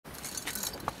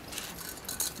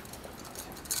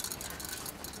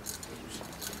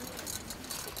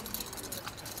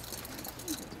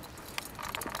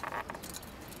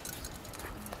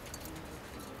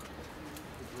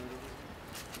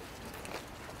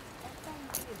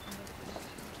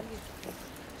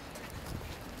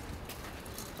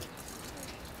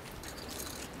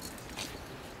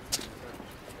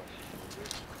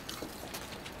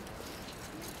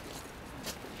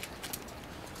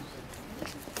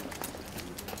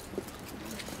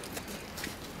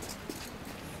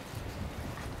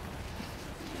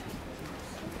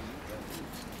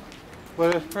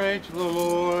Let us pray to the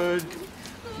Lord.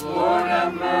 Lord,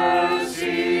 have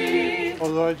mercy. O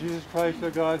Lord Jesus Christ, our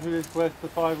God, who has blessed the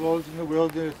 5 loaves in the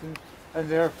wilderness and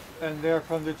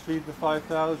therefrom did feed the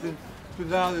 5,000, do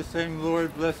thou, the same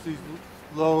Lord, bless these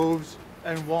loaves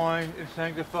and wine, and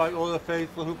sanctify all the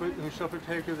faithful who shall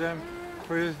partake of them.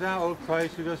 For it is thou, O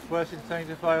Christ, who dost bless and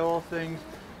sanctify all things,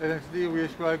 and unto thee we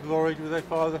ascribe glory to thy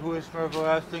Father, who is from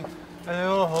everlasting, and in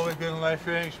all holy, good, and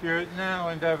life-giving Spirit, now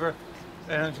and ever,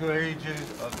 and unto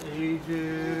ages of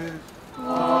ages.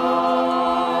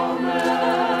 Amen.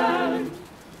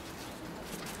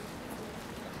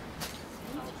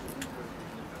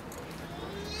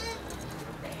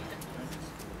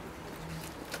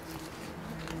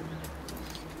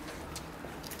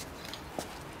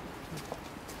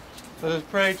 Let us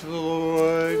pray to the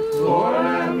Lord. Lord,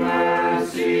 have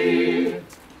mercy.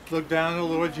 Look down, O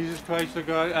Lord Jesus Christ, our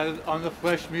God, on the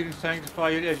flesh meat and sanctify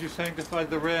it, as you sanctified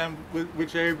the ram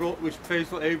which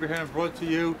faithful Abraham brought to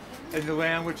you, and the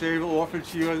lamb which Abel offered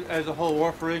to you as a whole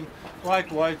offering.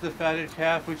 Likewise, the fatted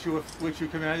calf which you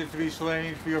commanded to be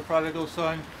slain for your prodigal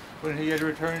son, when he had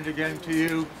returned again to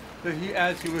you, that he,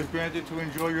 as he was granted to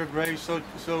enjoy your grace, so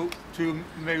too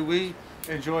may we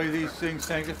enjoy these things,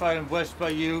 sanctified and blessed by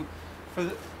you, for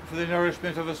the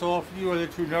nourishment of us all. For you are the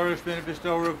true nourishment and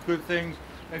bestower of good things,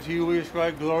 and to you we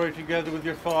ascribe glory together with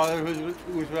your Father, who is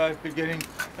without beginning,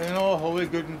 and in all holy,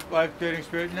 good, and life-giving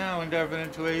Spirit, now and ever, and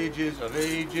into ages of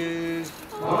ages.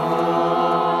 Amen.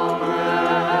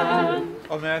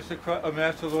 O Master,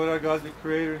 Lord our God, the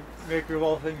Creator and Maker of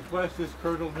all things, bless this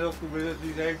curdled milk with us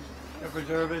these eggs, and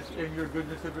preserve us in your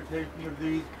goodness and partaking of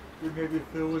these. We may be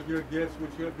filled with your gifts,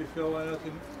 which you have bestowed on us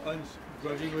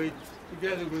ungrudgingly,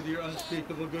 together with your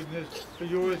unspeakable goodness. For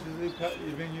yours is the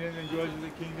dominion and yours is the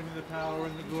kingdom and the power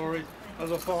and the glory of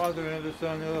the Father and of the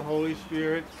Son and of the Holy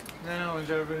Spirit, now and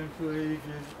ever and into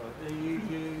ages of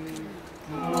ages.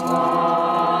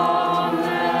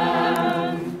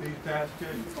 Amen. These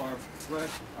baskets are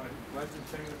blessed and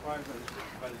sanctified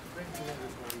by the sprinkling of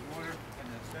this holy water and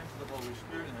the sense of the Holy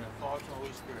Spirit and the thoughts of the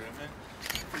Holy Spirit. Amen.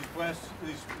 These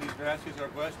baskets are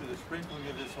blessed with the sprinkling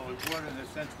of this holy water and the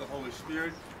sense of the Holy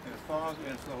Spirit and the Father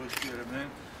and the Holy Spirit.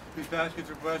 Amen. These baskets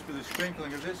are blessed with the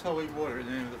sprinkling of this holy water in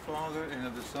the name of the Father and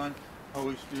of the Son,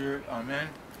 Holy Spirit. Amen.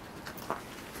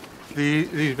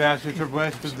 These baskets are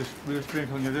blessed with the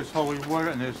sprinkling of this holy water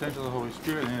and the essence of the Holy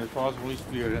Spirit and the name of the Father and the Holy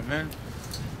Spirit. Amen.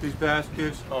 These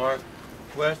baskets are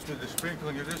blessed with the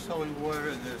sprinkling of this holy water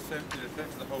and the essence of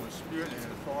the Holy Spirit and the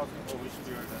name of the Father and the Holy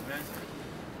Spirit. Amen.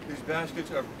 These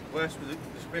baskets are blessed with the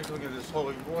sprinkling of this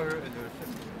holy water and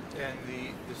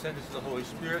the descendants of the Holy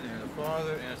Spirit and the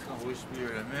Father and the Holy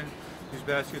Spirit. Amen. These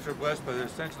baskets are blessed by the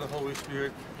descent of the Holy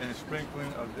Spirit and the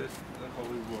sprinkling of the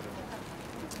holy water.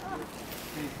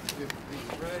 These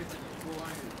bread and this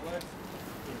wine is blessed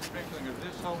with the sprinkling of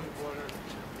this holy water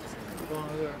and the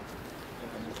Father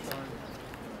and the Son and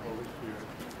the Holy Spirit.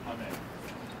 Amen.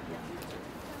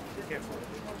 Careful.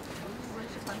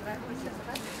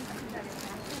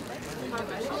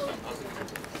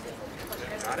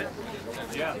 Got it?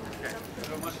 Yeah. Okay.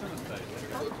 So much in the state.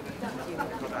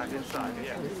 Go back inside.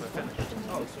 Yeah. So finish.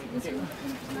 Oh, so you can.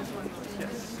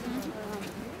 Yes.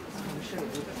 We should have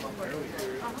moved them up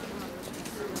earlier.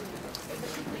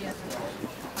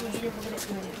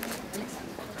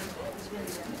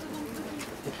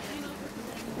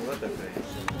 Вот это есть.